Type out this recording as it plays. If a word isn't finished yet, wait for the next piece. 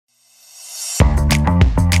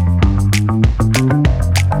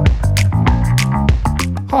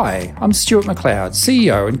Hi, I'm Stuart McLeod,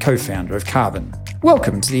 CEO and co-founder of Carbon.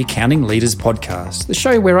 Welcome to the Accounting Leaders Podcast, the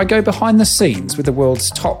show where I go behind the scenes with the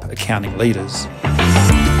world's top accounting leaders.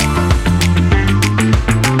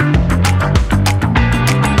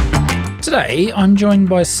 Today, I'm joined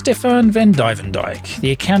by Stefan van Duyvendijk,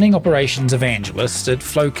 the Accounting Operations Evangelist at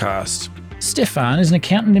FloQast. Stefan is an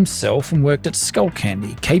accountant himself and worked at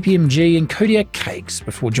Skullcandy, KPMG and Kodiak Cakes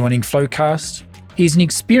before joining FloQast. He's an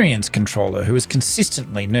experienced controller who has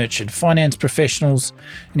consistently nurtured finance professionals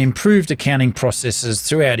and improved accounting processes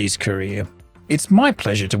throughout his career. It's my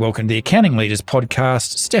pleasure to welcome the Accounting Leaders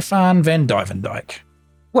Podcast, Stefan van Duyvendijk.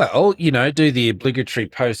 Well, do the obligatory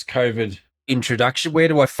post-COVID introduction. Where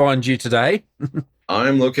do I find you today?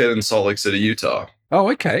 I'm located in Salt Lake City, Utah.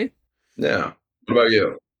 Oh, okay. Yeah. What about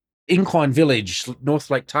you? Incline Village,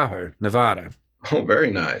 North Lake Tahoe, Nevada. Oh,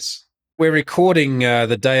 very nice. We're recording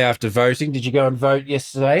the day after voting. Did you go and vote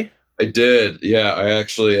yesterday? I did. Yeah, I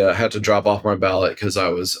actually had to drop off my ballot because I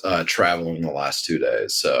was traveling the last 2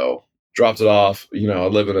 days. So dropped it off. I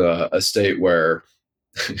live in a state where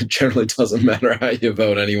it generally doesn't matter how you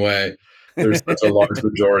vote anyway. There's such a large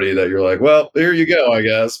majority that you're like, well, here you go, I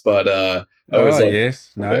guess. But I was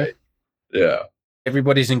yes. No. Okay. Yeah.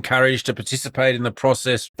 Everybody's encouraged to participate in the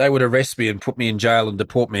process. They would arrest me and put me in jail and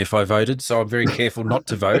deport me if I voted, so I'm very careful not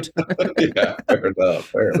to vote. Yeah, fair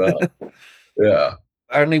enough. Yeah.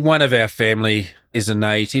 Only one of our family is a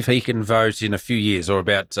native. He can vote in a few years, or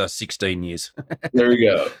about 16 years. There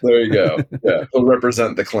you go. Yeah, he'll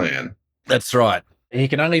represent the clan. That's right. He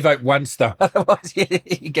can only vote once, though. Otherwise,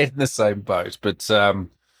 you get in the same boat. But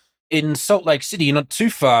in Salt Lake City, you're not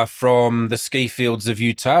too far from the ski fields of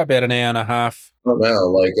Utah, about an hour and a half. Oh,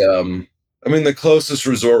 no. The closest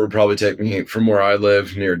resort would probably take me from where I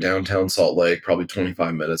live near downtown Salt Lake, probably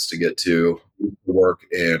 25 minutes to get to work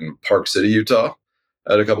in Park City, Utah.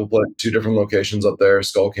 At a couple two different locations up there,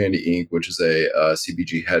 Skullcandy Inc., which is a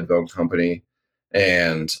CPG headphone company.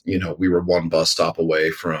 And, we were one bus stop away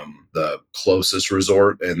from the closest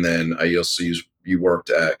resort. And then I also you worked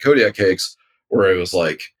at Kodiak Cakes, where it was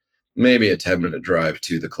like maybe a 10-minute drive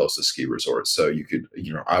to the closest ski resort. So you could,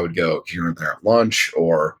 I would go here and there at lunch,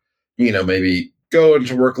 or, maybe go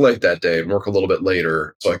into work late that day and work a little bit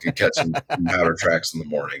later so I could catch some powder tracks in the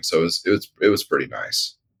morning. So it was pretty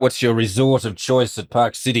nice. What's your resort of choice at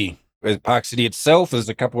Park City? Park City itself, there's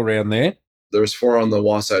a couple around there. There's 4 on the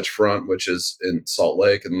Wasatch Front, which is in Salt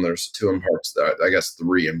Lake, and then there's 2 in I guess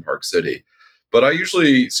 3 in Park City. But I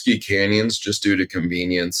usually ski canyons just due to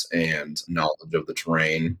convenience and knowledge of the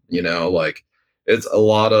terrain. It's a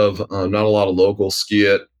lot of, not a lot of locals ski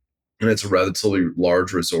it, and it's a relatively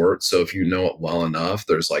large resort. So if you know it well enough,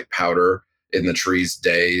 there's like powder in the trees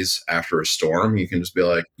days after a storm. You can just be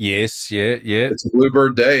like, yes, yeah. It's a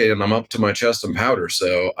bluebird day and I'm up to my chest in powder.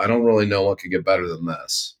 So I don't really know what could get better than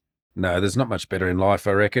this. No, there's not much better in life,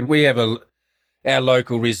 I reckon. We have our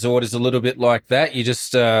local resort is a little bit like that. You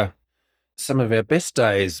just, some of our best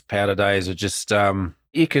days, powder days, are just,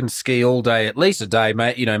 you can ski all day, at least a day,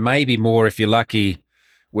 mate. Maybe more if you're lucky,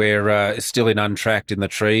 where it's still untracked in the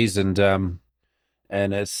trees, and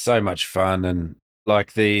it's so much fun. And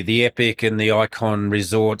like the Epic and the Icon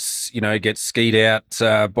resorts, get skied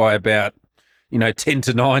out by about 10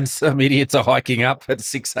 to 9, some idiots are hiking up at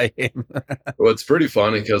 6 a.m. Well, it's pretty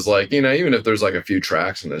funny because, even if there's a few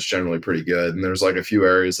tracks, and it's generally pretty good, and there's a few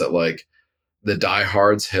areas that the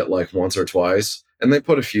diehards hit once or twice, and they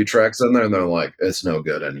put a few tracks in there, and they're like, it's no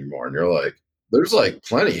good anymore. And you're like, there's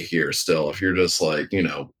plenty here still if you're just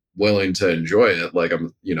willing to enjoy it.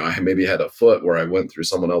 I maybe had a foot where I went through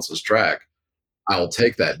someone else's track. I'll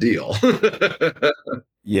take that deal.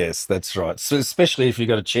 Yes, that's right. So especially if you've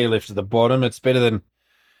got a chairlift at the bottom, it's better than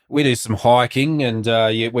we do some hiking and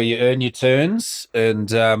where you earn your turns and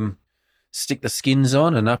stick the skins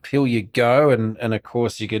on and uphill you go. And of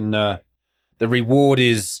course you can, the reward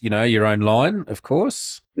is, your own line, of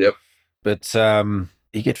course. Yep. But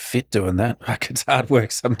you get fit doing that. It's hard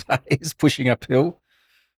work some days, pushing uphill.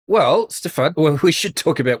 Well, Stefan, we should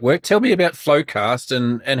talk about work. Tell me about FloQast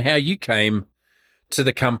and how you came to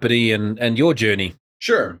the company and your journey.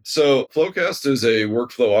 Sure. So FloQast is a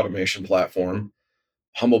workflow automation platform.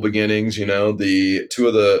 Humble beginnings, the 2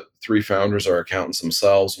 of the 3 founders are accountants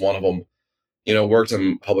themselves. One of them, worked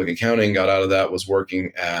in public accounting, got out of that, was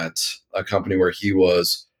working at a company where he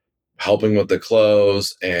was helping with the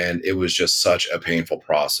close, and it was just such a painful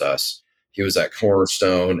process. He was at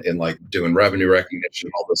Cornerstone and doing revenue recognition,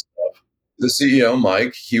 all this stuff. The CEO,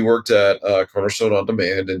 Mike, he worked at Cornerstone on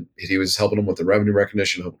Demand, and he was helping them with the revenue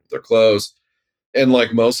recognition, helping with their close. And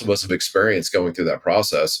like most of us have experienced going through that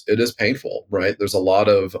process, it is painful, right? There's a lot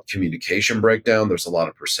of communication breakdown. There's a lot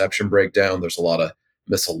of perception breakdown. There's a lot of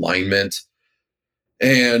misalignment.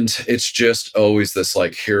 And it's just always this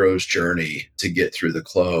like hero's journey to get through the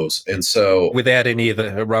close. And so, without any of the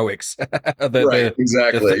heroics, right,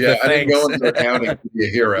 exactly. Yeah, the I didn't go thanks. into accounting to be a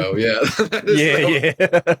hero. Yeah,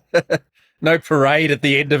 Yeah. No parade at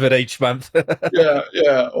the end of it each month. yeah,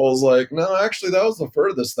 yeah. I was like, no, actually, that was the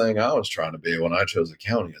furthest thing I was trying to be when I chose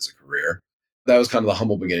accounting as a career. That was kind of the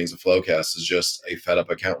humble beginnings of FloQast, is just a fed up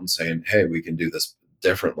accountant saying, hey, we can do this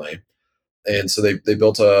differently. And so they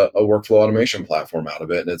built a workflow automation platform out of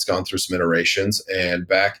it, and it's gone through some iterations. And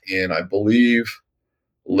back in, I believe,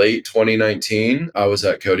 late 2019, I was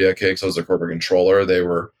at Kodiak Cakes. I was a corporate controller. They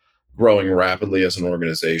were growing rapidly as an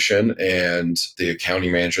organization, and the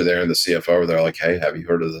accounting manager there and the CFO were there like, hey, have you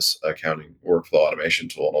heard of this accounting workflow automation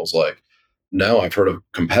tool? And I was like, no, I've heard of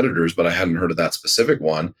competitors, but I hadn't heard of that specific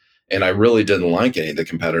one. And I really didn't like any of the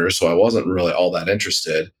competitors, so I wasn't really all that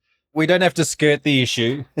interested. We don't have to skirt the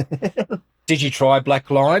issue. Did you try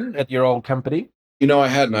Blackline at your old company? I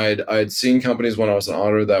hadn't. I'd seen companies when I was an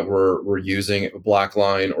auditor that were using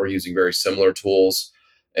Blackline or using very similar tools,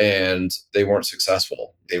 and they weren't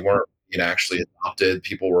successful. They weren't actually adopted.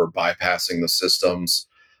 People were bypassing the systems.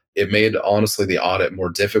 It made honestly the audit more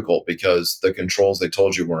difficult because the controls they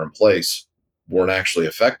told you were in place weren't actually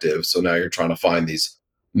effective. So now you're trying to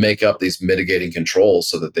make up these mitigating controls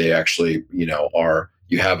so that they actually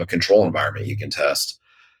you have a control environment you can test.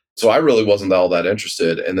 So I really wasn't all that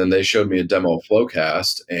interested. And then they showed me a demo of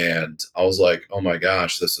FloQast, and I was like, oh my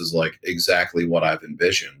gosh, this is like exactly what I've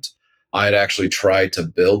envisioned. I had actually tried to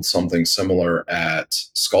build something similar at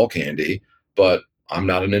Skullcandy, but I'm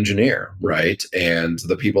not an engineer, right? And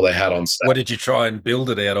the people they had on staff, What did you try and build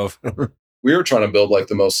it out of? we were trying to build like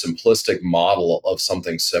the most simplistic model of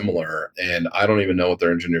something similar. And I don't even know what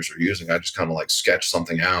their engineers are using. I just kind of like sketched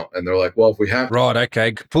something out. And they're like, well, if we have Right,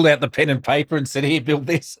 okay. Pulled out the pen and paper and said, here, build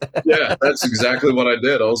this. yeah, that's exactly what I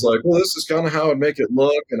did. I was like, well, this is kind of how I'd make it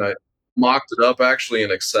look. And I mocked it up actually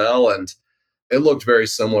in Excel, and it looked very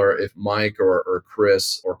similar if Mike or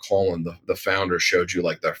Chris or Colin, the founder, showed you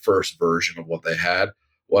like their first version of what they had.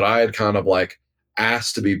 What I had kind of like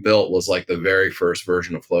asked to be built was like the very first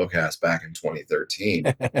version of FloQast back in 2013.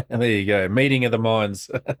 There you go. Meeting of the minds.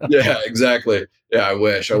 Yeah, exactly. Yeah, I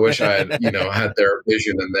wish. I wish I had, had their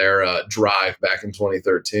vision and their drive back in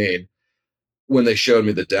 2013. When they showed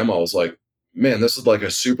me the demo, I was like, man, this is like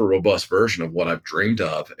a super robust version of what I've dreamed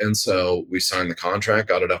of. And so we signed the contract,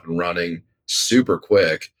 got it up and running super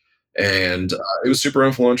quick. And it was super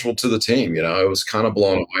influential to the team. I was kind of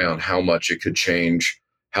blown away on how much it could change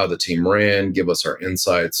how the team ran, give us our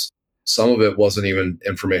insights. Some of it wasn't even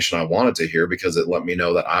information I wanted to hear because it let me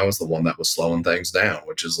know that I was the one that was slowing things down,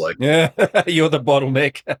 which is like, yeah, you're the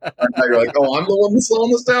bottleneck. you're like, oh, I'm the one that's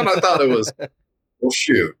slowing this down. I thought it was, well,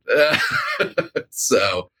 shoot.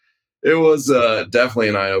 So it was definitely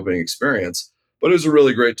an eye-opening experience, but it was a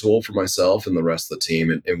really great tool for myself and the rest of the team,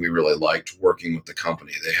 and we really liked working with the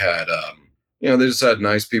company. They had, they just had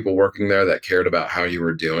nice people working there that cared about how you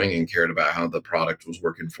were doing and cared about how the product was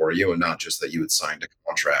working for you, and not just that you had signed a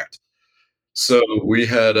contract. So we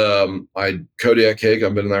had Kodiak Cake.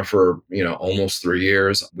 I've been there for almost 3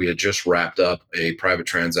 years. We had just wrapped up a private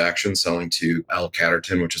transaction selling to L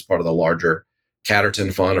Catterton, which is part of the larger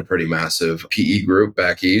Catterton Fund, a pretty massive PE group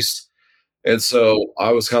back east. And so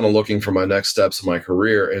I was kind of looking for my next steps in my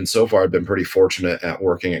career. And so far, I've been pretty fortunate at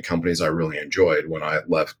working at companies I really enjoyed. When I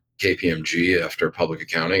left KPMG after public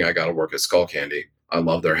accounting, I got to work at Skullcandy. I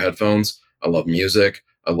love their headphones. I love music.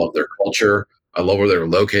 I love their culture. I love where they were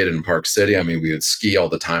located in Park City. I mean, we would ski all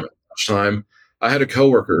the time at lunchtime. I had a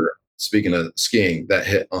coworker, speaking of skiing, that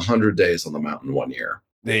hit 100 days on the mountain one year.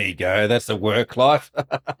 There you go. That's the work life.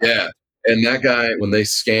 Yeah. And that guy, when they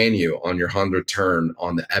scan you on your 100th turn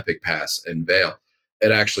on the Epic Pass in Vail,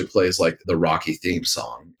 it actually plays like the Rocky theme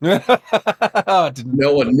song.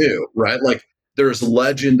 No one knew, right? Like there's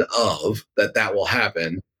legend of that will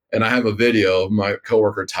happen. And I have a video of my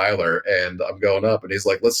coworker Tyler, and I'm going up, and he's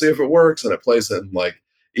like, "Let's see if it works." And it plays it, and like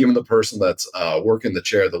even the person that's working the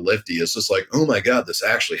chair, the lifty, is just like, "Oh my god, this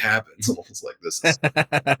actually happens!" And it's like, "This is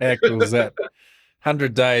how cool is that?"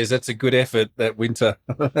 100 days. That's a good effort that winter.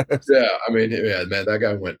 Yeah, I mean, yeah, man, that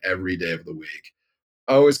guy went every day of the week.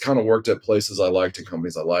 I always kind of worked at places I liked and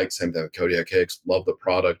companies I liked. Same thing with Kodiak Cakes. Love the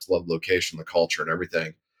product, love the location, the culture, and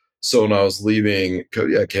everything. So when I was leaving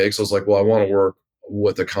Kodiak Cakes, I was like, well, I want to work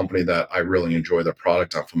with a company that I really enjoy the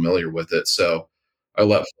product. I'm familiar with it. So I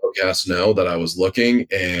let FloQast know that I was looking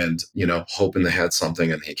and, hoping they had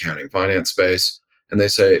something in the accounting finance space. And they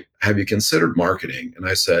say, have you considered marketing? And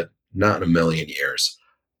I said, not in a million years.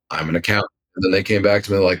 I'm an accountant. And then they came back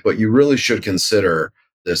to me like, but you really should consider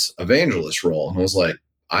this evangelist role. And I was like,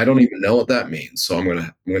 I don't even know what that means. So I'm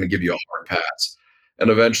gonna give you a hard pass. And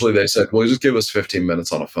eventually they said, well, just give us 15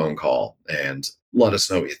 minutes on a phone call and let us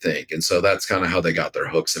know what you think. And so that's kind of how they got their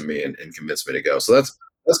hooks in me and convinced me to go. So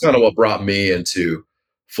that's kind of what brought me into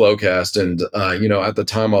FloQast. And at the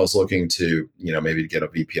time I was looking to, maybe to get a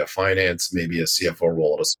VP of finance, maybe a CFO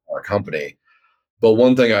role at a smaller company. But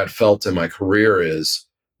one thing I'd felt in my career is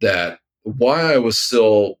that while I was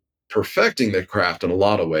still perfecting the craft in a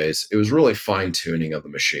lot of ways, it was really fine tuning of the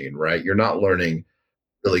machine, right? You're not learning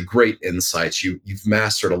really great insights. You've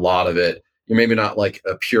mastered a lot of it. You're maybe not like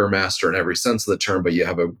a pure master in every sense of the term, but you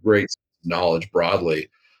have a great knowledge broadly.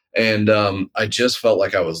 And I just felt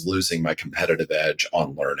like I was losing my competitive edge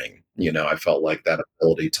on learning. I felt like that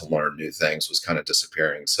ability to learn new things was kind of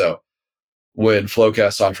disappearing. So when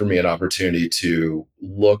FloQast offered me an opportunity to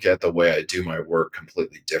look at the way I do my work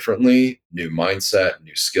completely differently, new mindset,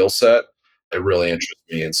 new skill set, it really interested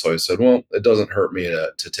me. And so I said, well, it doesn't hurt me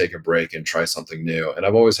to take a break and try something new. And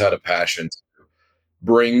I've always had a passion to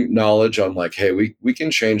bring knowledge on like, hey, we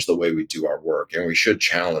can change the way we do our work and we should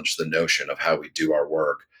challenge the notion of how we do our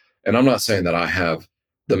work. And I'm not saying that I have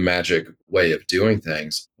the magic way of doing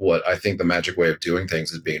things. What I think the magic way of doing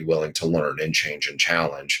things is being willing to learn and change and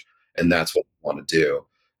challenge. And that's what we want to do.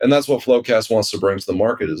 And that's what FloQast wants to bring to the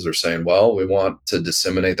market is they're saying, well, we want to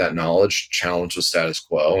disseminate that knowledge, challenge the status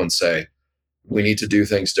quo and say, we need to do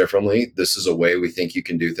things differently. This is a way we think you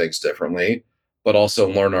can do things differently, but also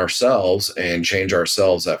learn ourselves and change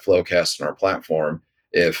ourselves at FloQast and our platform.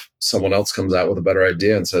 If someone else comes out with a better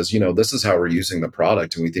idea and says, this is how we're using the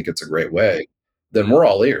product and we think it's a great way, then we're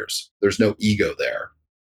all ears. There's no ego there.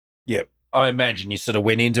 Yeah. I imagine you sort of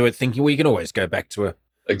went into it thinking, well, you can always go back to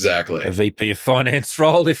Exactly. a VP of finance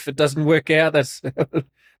role if it doesn't work out. That's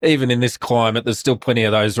even in this climate, there's still plenty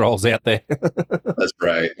of those roles out there. That's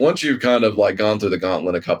right. Once you've kind of like gone through the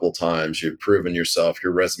gauntlet a couple of times, you've proven yourself,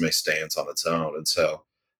 your resume stands on its own. And so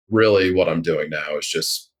really what I'm doing now is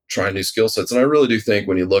just trying new skill sets. And I really do think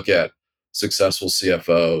when you look at successful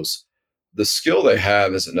CFOs, the skill they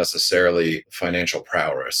have isn't necessarily financial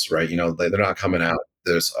prowess, right? They're not coming out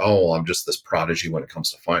this, oh, I'm just this prodigy when it comes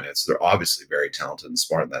to finance. They're obviously very talented and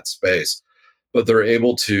smart in that space, but they're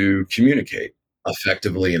able to communicate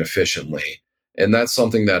effectively and efficiently. And that's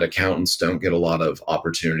something that accountants don't get a lot of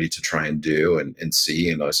opportunity to try and do and see.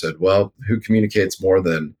 And I said, well, who communicates more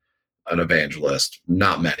than an evangelist?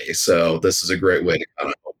 Not many. So this is a great way to kind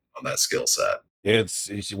of hone on that skill set. Yeah,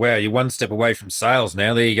 it's wow, you're one step away from sales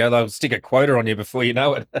now. There you go. They'll stick a quota on you before you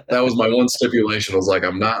know it. That was my one stipulation. I was like,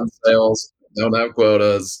 I'm not in sales, don't have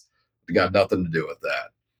quotas, got nothing to do with that.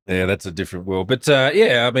 Yeah, that's a different world. But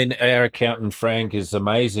yeah, I mean, our accountant, Frank, is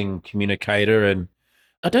amazing communicator. And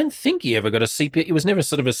I don't think he ever got a CPA. He was never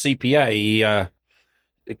sort of a CPA.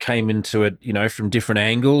 He came into it, from different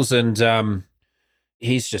angles. And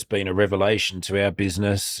he's just been a revelation to our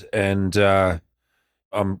business. And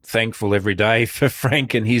I'm thankful every day for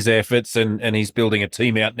Frank and his efforts. And he's building a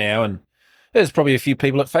team out now. And there's probably a few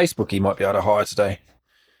people at Facebook he might be able to hire today.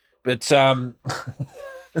 But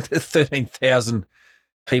 13,000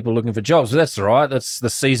 people looking for jobs. But that's all right. That's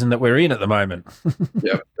the season that we're in at the moment.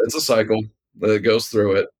 Yeah, it's a cycle that goes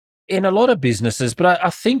through it. In a lot of businesses, but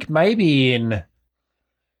I think maybe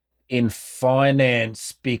in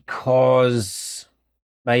finance because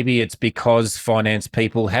finance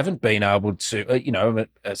people haven't been able to,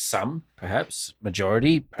 some perhaps,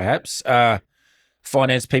 majority perhaps,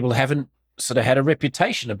 finance people haven't sort of had a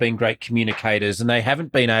reputation of being great communicators and they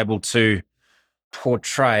haven't been able to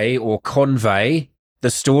portray or convey the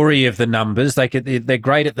story of the numbers. They're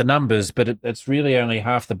great at the numbers, but it's really only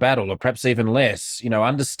half the battle or perhaps even less.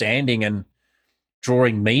 Understanding and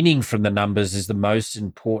drawing meaning from the numbers is the most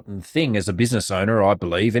important thing as a business owner, I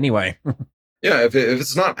believe, anyway. Yeah, if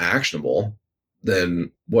it's not actionable,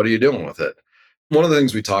 then what are you doing with it? One of the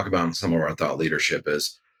things we talk about in some of our thought leadership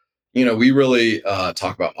is, we really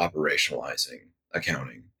talk about operationalizing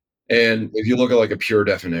accounting. And if you look at like a pure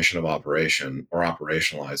definition of operation or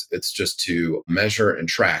operationalize, it's just to measure and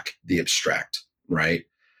track the abstract, right?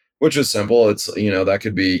 Which is simple. It's, that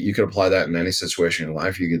could be, you could apply that in any situation in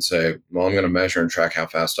life. You could say, well, I'm going to measure and track how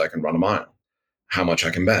fast I can run a mile, how much I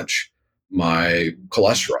can bench, my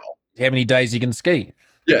cholesterol. How many days you can ski?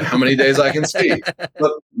 Yeah, how many days I can ski.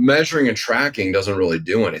 But measuring and tracking doesn't really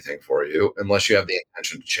do anything for you unless you have the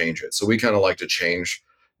intention to change it. So we kind of like to change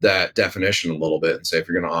that definition a little bit and say if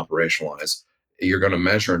you're going to operationalize, you're going to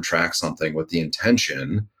measure and track something with the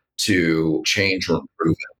intention to change or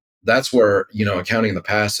improve it. That's where, accounting in the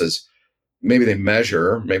past is maybe they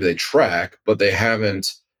measure, maybe they track, but they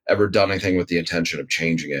haven't ever done anything with the intention of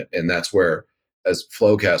changing it. And that's where, as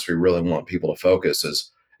FloQast, we really want people to focus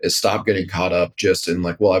is is stop getting caught up just in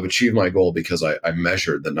like, well, I've achieved my goal because I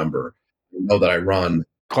measured the number. You know that I run.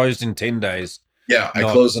 Closed in 10 days. Yeah, I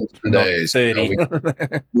Not, closed in 10 not days. 30.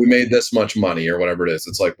 We made this much money or whatever it is.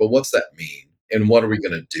 It's like, well, what's that mean? And what are we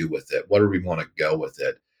going to do with it? What do we want to go with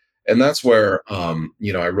it? And that's where,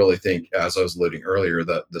 I really think, as I was alluding earlier,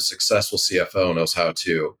 that the successful CFO knows how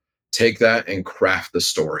to take that and craft the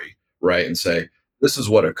story, right? And say, this is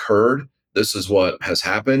what occurred. This is what has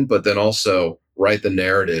happened. But then also write the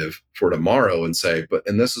narrative for tomorrow and say,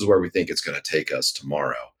 and this is where we think it's going to take us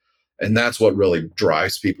tomorrow. And that's what really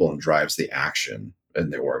drives people and drives the action in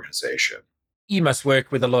the organization. You must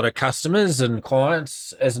work with a lot of customers and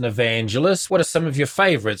clients as an evangelist. What are some of your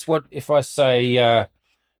favorites? What if I say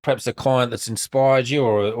perhaps a client that's inspired you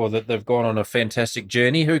or that they've gone on a fantastic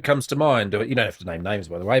journey? Who comes to mind? You don't have to name names,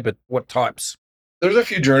 by the way, but what types? There's a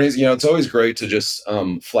few journeys. It's always great to just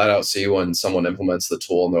flat out see when someone implements the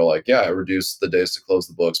tool and they're like, yeah, I reduced the days to close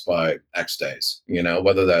the books by X days,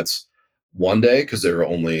 whether that's one day because they were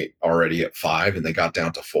only already at 5 and they got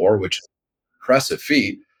down to 4, which is an impressive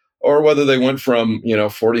feat, or whether they went from,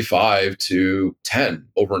 45 to 10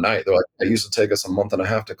 overnight. They're like, it used to take us a month and a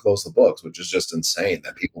half to close the books, which is just insane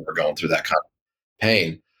that people are going through that kind of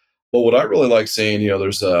pain. But what I really like seeing,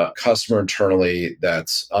 there's a customer internally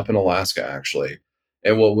that's up in Alaska, actually.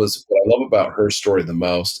 And what I love about her story the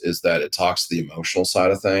most is that it talks to the emotional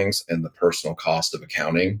side of things and the personal cost of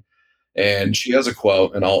accounting. And she has a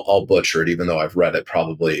quote, and I'll butcher it, even though I've read it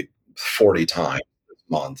probably 40 times this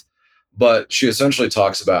month. But she essentially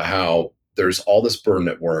talks about how there's all this burden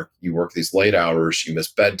at work. You work these late hours, you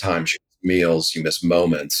miss bedtime, you miss meals, you miss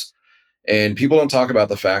moments. And people don't talk about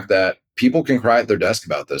the fact that people can cry at their desk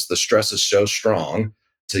about this. The stress is so strong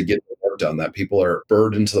to get the work done that people are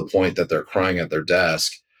burdened to the point that they're crying at their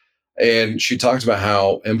desk. And she talks about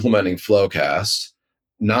how implementing FloQast,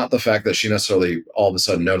 not the fact that she necessarily all of a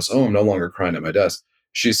sudden noticed, oh, I'm no longer crying at my desk.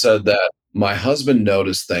 She said that my husband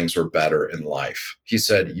noticed things were better in life. He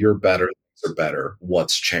said, you're better, things are better.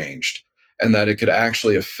 What's changed? And that it could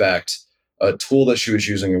actually affect a tool that she was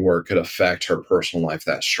using in work could affect her personal life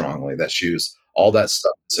that strongly, that she was all that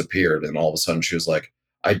stuff disappeared. And all of a sudden she was like,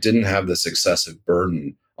 I didn't have this excessive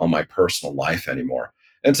burden on my personal life anymore.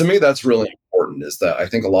 And to me, that's really important, is that I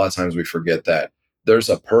think a lot of times we forget that there's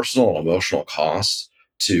a personal and emotional cost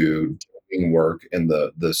to doing work in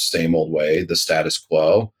the same old way, the status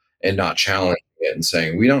quo, and not challenging it and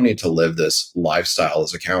saying, we don't need to live this lifestyle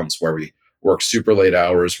as accountants where we work super late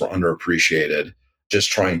hours, we're underappreciated,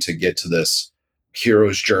 just trying to get to this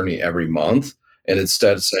hero's journey every month. And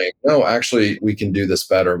instead saying, no, actually, we can do this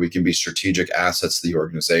better. We can be strategic assets to the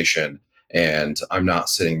organization. And I'm not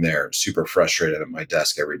sitting there super frustrated at my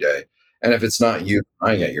desk every day. And if it's not you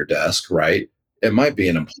crying at your desk, right, it might be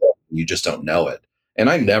an employee. You just don't know it. And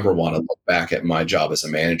I never want to look back at my job as a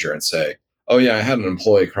manager and say, oh, yeah, I had an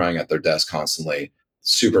employee crying at their desk constantly,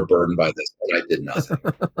 super burdened by this, and I did nothing.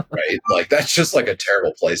 Right? Like, that's just like a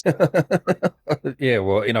terrible place. Yeah,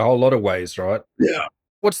 well, in a whole lot of ways, right? Yeah.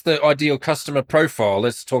 What's the ideal customer profile?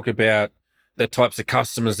 Let's talk about the types of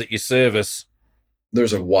customers that you service.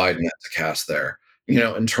 There's a wide net to cast there.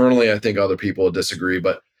 Internally, I think other people disagree,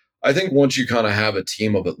 but I think once you kind of have a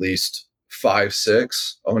team of at least 5,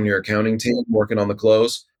 6 on your accounting team working on the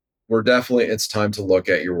close, it's time to look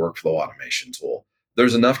at your workflow automation tool.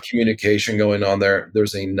 There's enough communication going on there.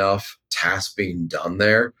 There's enough tasks being done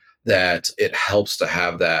there that it helps to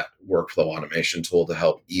have that workflow automation tool to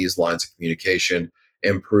help ease lines of communication,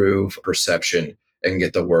 improve perception, and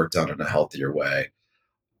get the work done in a healthier way.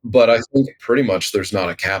 But I think pretty much there's not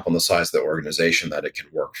a cap on the size of the organization that it can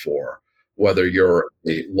work for. Whether you're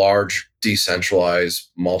a large,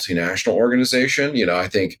 decentralized, multinational organization, I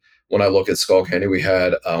think when I look at Skull Candy, we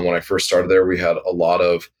had, when I first started there, we had a lot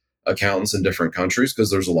of accountants in different countries because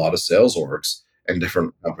there's a lot of sales orgs in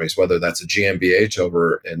different companies, whether that's a GmbH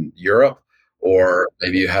over in Europe, or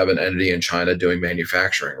maybe you have an entity in China doing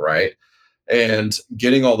manufacturing, right? And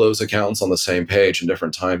getting all those accountants on the same page in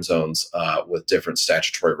different time zones with different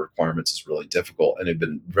statutory requirements is really difficult. And it'd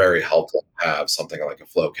been very helpful to have something like a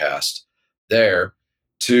FloQast there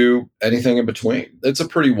to anything in between. It's a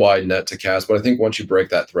pretty wide net to cast, but I think once you break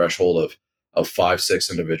that threshold of 5,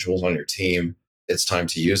 6 individuals on your team, it's time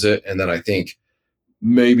to use it. And then I think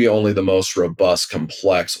maybe only the most robust,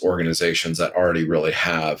 complex organizations that already really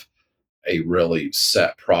have a really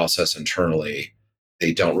set process internally,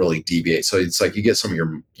 they don't really deviate. So it's like you get some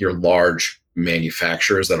of your large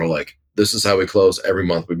manufacturers that are like, this is how we close every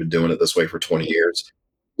month. We've been doing it this way for 20 years.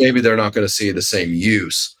 Maybe they're not going to see the same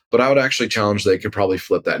use, but I would actually challenge they could probably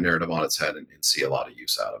flip that narrative on its head and see a lot of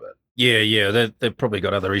use out of it. Yeah. They've probably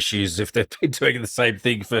got other issues if they've been doing the same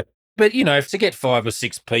thing for But, to get 5 or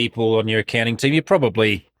 6 people on your accounting team, you're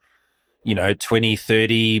probably, 20,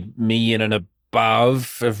 30 million and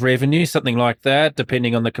above of revenue, something like that,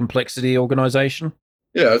 depending on the complexity organization.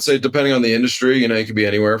 Yeah, I'd say depending on the industry, it could be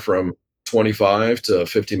anywhere from 25 to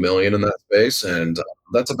 50 million in that space. And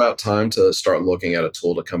that's about time to start looking at a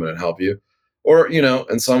tool to come in and help you. Or,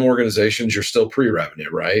 in some organizations, you're still pre revenue,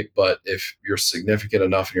 right? But if you're significant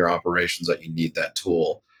enough in your operations that you need that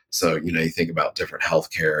tool. So, you think about different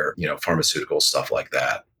healthcare, pharmaceutical stuff like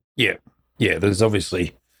that. Yeah. Yeah. There's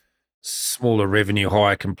obviously smaller revenue,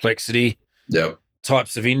 higher complexity Yep.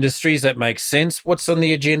 types of industries. That makes sense. What's on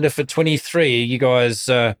the agenda for 23? Are you guys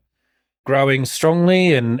growing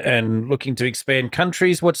strongly and looking to expand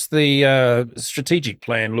countries? What's the strategic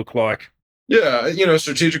plan look like? Yeah,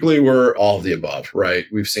 strategically, we're all of the above, right?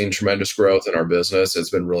 We've seen tremendous growth in our business. It's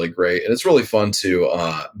been really great. And it's really fun to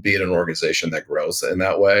be in an organization that grows in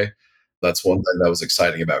that way. That's one thing that was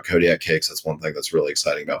exciting about Kodiak Cakes. That's one thing that's really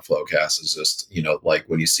exciting about FloQast is just, like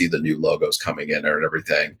when you see the new logos coming in there and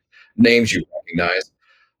everything, names you recognize.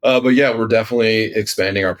 But yeah, we're definitely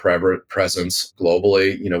expanding our presence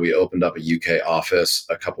globally. We opened up a UK office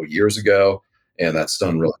a couple years ago, and that's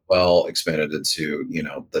done really well. Expanded into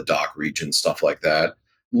the DACH region, stuff like that.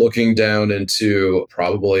 Looking down into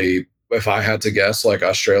probably, if I had to guess, like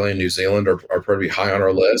Australia and New Zealand are pretty high on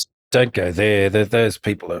our list. Don't go there. Those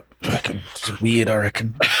people are weird, I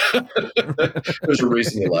reckon. There's a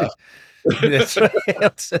reason you left. That's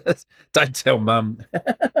right. Don't tell mum.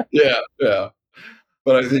 Yeah.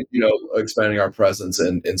 But I think, expanding our presence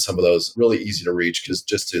in some of those really easy to reach because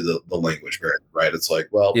just to the language barrier, right? It's like,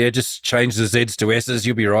 well, Yeah, just change the Z's to S's.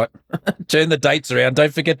 You'll be right. Turn the dates around.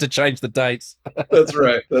 Don't forget to change the dates. That's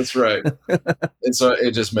right. And so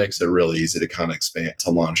it just makes it really easy to kind of expand, to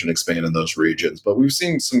launch and expand in those regions. But we've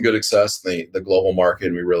seen some good success in the global market,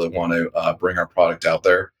 and we really want to bring our product out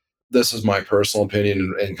there. This is my personal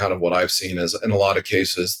opinion and kind of what I've seen is in a lot of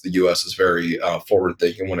cases, the US is very forward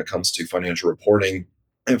thinking when it comes to financial reporting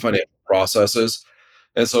and financial processes.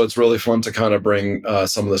 And so it's really fun to kind of bring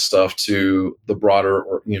some of this stuff to the broader,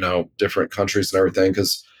 or, different countries and everything,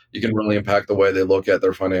 because you can really impact the way they look at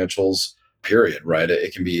their financials, period, right?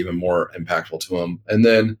 It can be even more impactful to them. And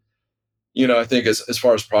then, I think as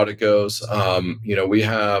far as product goes, we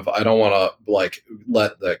have, I don't want to like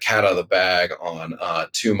let the cat out of the bag on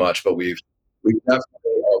too much, but we definitely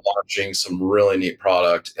are launching some really neat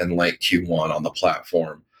product in late Q1 on the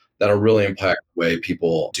platform that'll really impact the way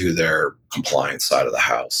people do their compliance side of the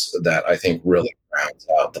house that I think really rounds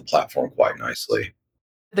out the platform quite nicely.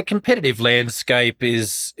 The competitive landscape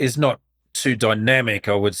is not too dynamic,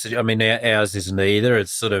 I would say. I mean, ours isn't either.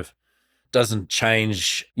 It's sort of doesn't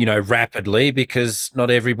change, rapidly because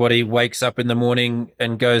not everybody wakes up in the morning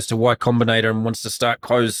and goes to Y Combinator and wants to start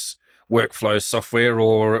close workflow software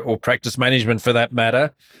or practice management for that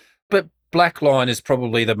matter. But Blackline is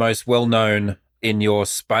probably the most well-known in your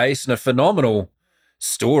space and a phenomenal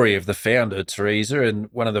story of the founder, Teresa, and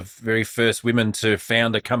one of the very first women to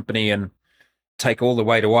found a company and take all the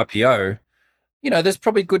way to IPO. There's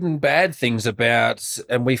probably good and bad things about,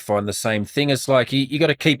 and we find the same thing. It's like you got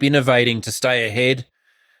to keep innovating to stay ahead,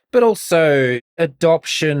 but also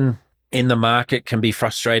adoption in the market can be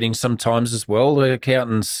frustrating sometimes as well. The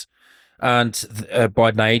accountants aren't by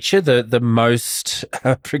nature the most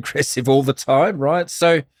progressive all the time, right?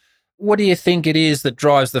 So what do you think it is that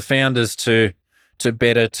drives the founders to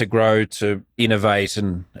better, to grow, to innovate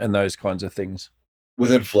and those kinds of things?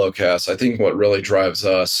 Within FloQast, I think what really drives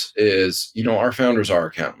us is, our founders are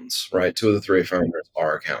accountants, right? Two of the three founders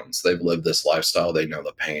are accountants. They've lived this lifestyle. They know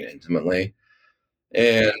the pain intimately.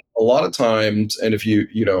 And a lot of times, and if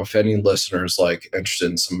if any listeners like interested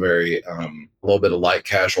in some very, a little bit of light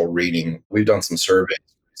casual reading, we've done some surveys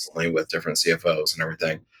recently with different CFOs and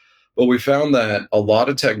everything. But we found that a lot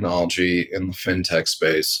of technology in the fintech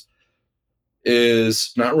space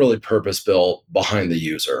is not really purpose built behind the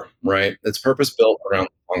user, right? It's purpose built around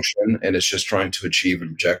the function and it's just trying to achieve an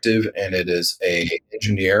objective. And it is a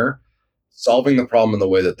engineer solving the problem in the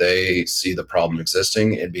way that they see the problem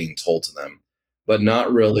existing and being told to them, but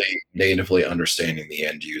not really natively understanding the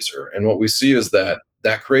end user. And what we see is that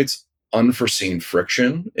creates unforeseen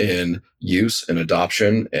friction in use and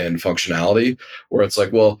adoption and functionality, where it's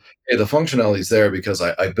like, well, hey, the functionality is there because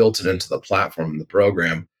I built it into the platform and the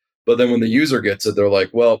program. But then when the user gets it, they're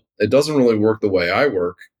like, well, it doesn't really work the way I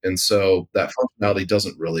work. And so that functionality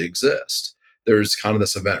doesn't really exist. There's kind of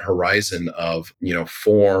this event horizon of,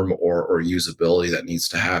 form or usability that needs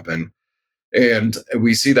to happen. And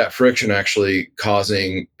we see that friction actually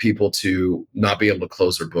causing people to not be able to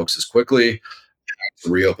close their books as quickly, to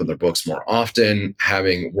reopen their books more often,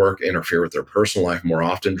 having work interfere with their personal life more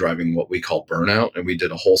often, driving what we call burnout. And we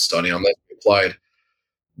did a whole study on that.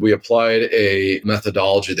 We applied a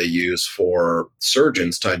methodology they use for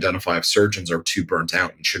surgeons to identify if surgeons are too burnt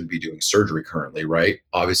out and shouldn't be doing surgery currently, right?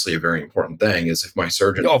 Obviously, a very important thing is if my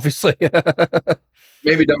surgeon Obviously.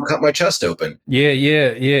 maybe don't cut my chest open. Yeah.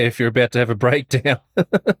 If you're about to have a breakdown.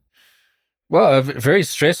 Well, a very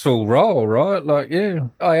stressful role, right? Like, yeah,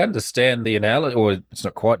 I understand the analogy, or it's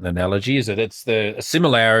not quite an analogy, is it? It's the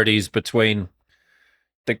similarities between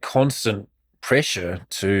the constant pressure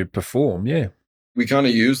to perform. Yeah. We kind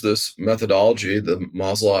of use this methodology, the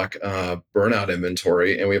Maslow burnout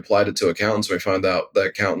inventory, and we applied it to accountants. We found out that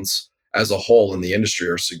accountants as a whole in the industry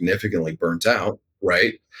are significantly burnt out,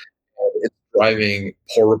 right? It's driving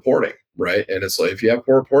poor reporting, right? And it's like if you have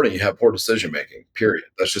poor reporting, you have poor decision making, period.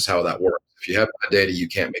 That's just how that works. If you have bad data, you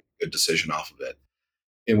can't make a good decision off of it.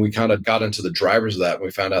 And we kind of got into the drivers of that. And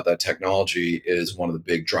we found out that technology is one of the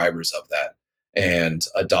big drivers of that and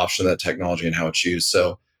adoption of that technology and how it's used.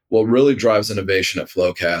 So what really drives innovation at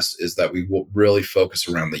FloQast is that we will really focus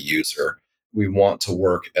around the user. We want to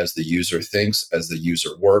work as the user thinks, as the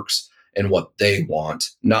user works, and what they want,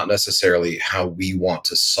 not necessarily how we want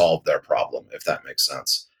to solve their problem, if that makes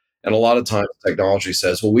sense. And a lot of times technology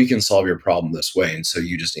says, well, we can solve your problem this way. And so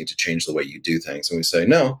you just need to change the way you do things. And we say,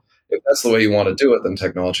 no, if that's the way you want to do it, then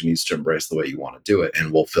technology needs to embrace the way you want to do it,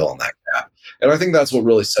 and we'll fill in that gap. And I think that's what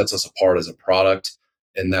really sets us apart as a product.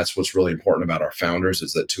 And that's what's really important about our founders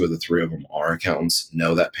is that two of the three of them are accountants,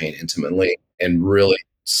 know that pain intimately, and really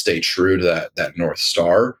stay true to that North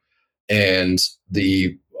Star. And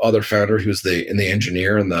the other founder, who's the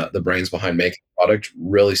engineer and the brains behind making the product,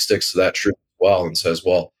 really sticks to that truth as well and says,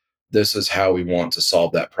 well, this is how we want to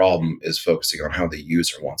solve that problem, is focusing on how the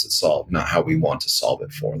user wants it solved, not how we want to solve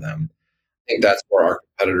it for them. I think that's where our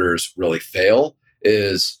competitors really fail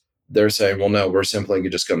is they're saying, well, no, we're simply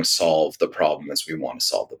just going to solve the problem as we want to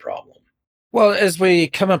solve the problem. Well, as we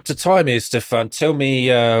come up to time here, Stefan, tell me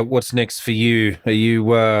what's next for you. Are you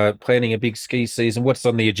planning a big ski season? What's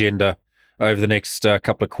on the agenda over the next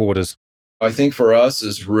couple of quarters? I think for us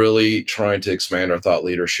is really trying to expand our thought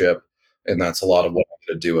leadership. And that's a lot of what I'm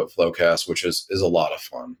going to do at FloQast, which is a lot of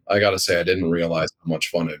fun. I got to say, I didn't realize how much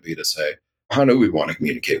fun it'd be to say, how do we want to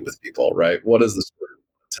communicate with people, right? What is the story we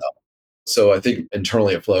want to tell? So I think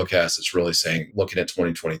internally at FloQast, it's really saying, looking at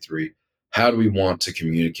 2023, how do we want to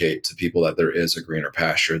communicate to people that there is a greener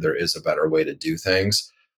pasture, there is a better way to do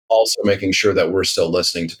things? Also making sure that we're still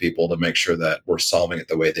listening to people to make sure that we're solving it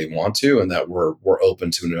the way they want to, and that we're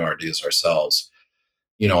open to new ideas ourselves.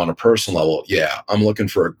 On a personal level, yeah, I'm looking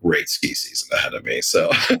for a great ski season ahead of me.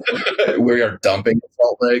 So we are dumping in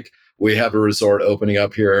Salt Lake. We have a resort opening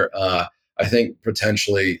up here. I think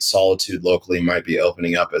potentially Solitude locally might be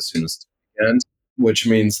opening up as soon as the weekend, which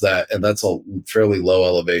means that, and that's a fairly low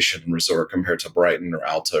elevation resort compared to Brighton or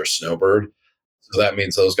Alta or Snowbird. So that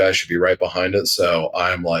means those guys should be right behind it. So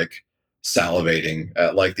I'm like salivating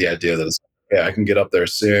at like the idea that yeah, I can get up there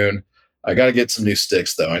soon. I got to get some new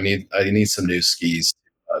sticks though. I need some new skis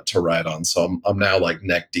to ride on. So I'm now like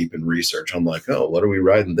neck deep in research. I'm like, oh, what are we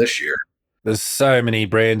riding this year? There's so many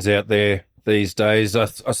brands out there these days. I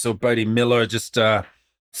saw Bodie Miller just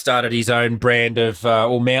started his own brand of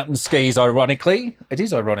all mountain skis. Ironically, it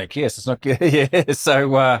is ironic. Yes, it's not good. Yeah. So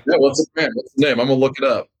yeah, what's the brand? What's the name? I'm gonna look it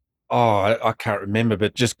up. Oh, I can't remember,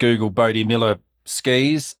 but just Google Bodie Miller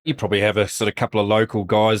skis. You probably have a sort of couple of local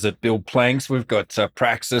guys that build planks. We've got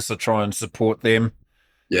Praxis. I try and support them.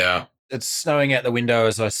 Yeah. It's snowing out the window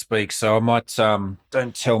as I speak, so I might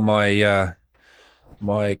don't tell my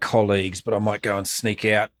my colleagues, but I might go and sneak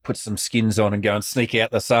out, put some skins on, and go and sneak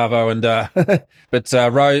out the Savo. And but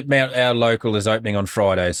Mount, our local, is opening on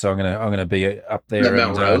Friday, so I'm gonna be up there.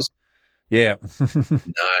 Mount Rose. Yeah,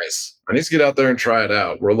 nice. I need to get out there and try it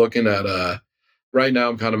out. We're looking at right now.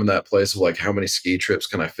 I'm kind of in that place of like, how many ski trips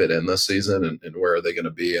can I fit in this season, and where are they going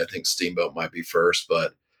to be? I think Steamboat might be first,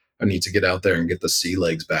 but I need to get out there and get the sea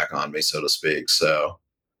legs back on me, so to speak. So,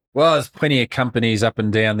 well, there's plenty of companies up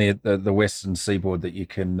and down the western seaboard that you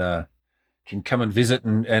can come and visit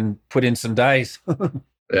and put in some days.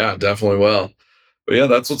 Yeah, definitely will. But yeah,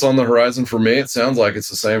 that's what's on the horizon for me. It sounds like it's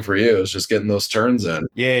the same for you. It's just getting those turns in.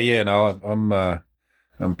 Yeah. No,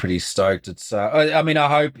 I'm pretty stoked. It's I mean, I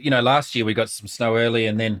hope, last year we got some snow early,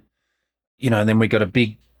 and then we got a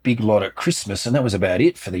big lot at Christmas, and that was about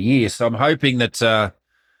it for the year. So I'm hoping that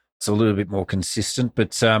it's a little bit more consistent,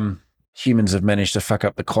 but humans have managed to fuck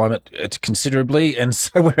up the climate considerably, and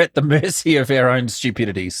so we're at the mercy of our own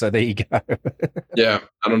stupidity. So there you go. Yeah,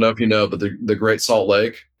 I don't know if you know, but the Great Salt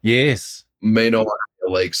Lake, yes, may no longer be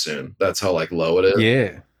a lake soon. That's how like low it is.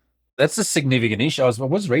 Yeah, That's a significant issue. I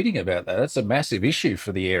was reading about that. That's a massive issue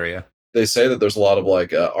for the area. They say that there's a lot of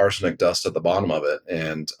like arsenic dust at the bottom of it,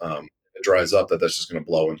 and it dries up, that's just going to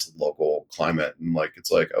blow into the local climate. And like, it's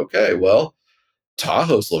like, okay, well,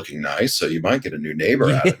 Tahoe's looking nice, so you might get a new neighbor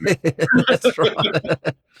out of me. That's right.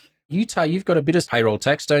 Utah, you've got a bit of payroll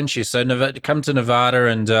tax, don't you? So come to Nevada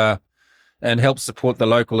and help support the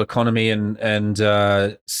local economy and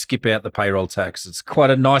skip out the payroll tax. It's quite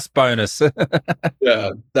a nice bonus. Yeah,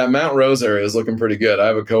 that Mount Rose area is looking pretty good. I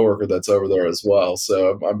have a coworker that's over there as well,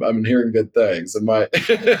 so I'm hearing good things. I might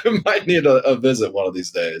need a visit one of these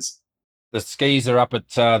days. The skis are up at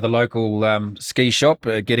the local ski shop,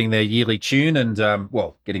 getting their yearly tune and,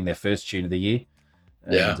 getting their first tune of the year.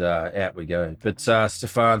 And out we go. But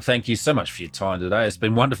Stefan, thank you so much for your time today. It's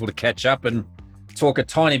been wonderful to catch up and talk a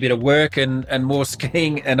tiny bit of work and more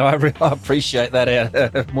skiing, and I appreciate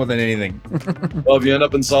that more than anything. Well, if you end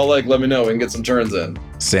up in Salt Lake, let me know. We can get some turns in.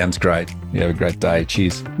 Sounds great. You have a great day.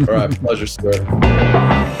 Cheers. All right. Pleasure, Stuart.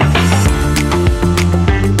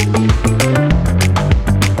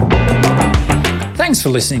 Thanks for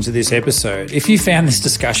listening to this episode. If you found this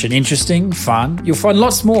discussion interesting, fun, you'll find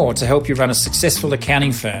lots more to help you run a successful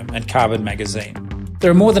accounting firm at Carbon Magazine. There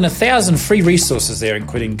are more than 1,000 free resources there,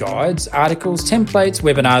 including guides, articles, templates,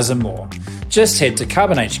 webinars, and more. Just head to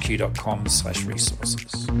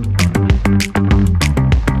carbonhq.com/resources.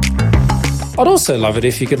 I'd also love it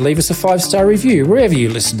if you could leave us a 5-star review wherever you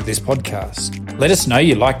listen to this podcast. Let us know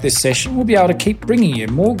you like this session. We'll be able to keep bringing you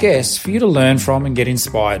more guests for you to learn from and get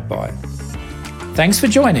inspired by. Thanks for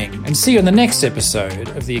joining, and see you in the next episode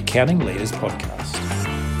of the Accounting Leaders Podcast.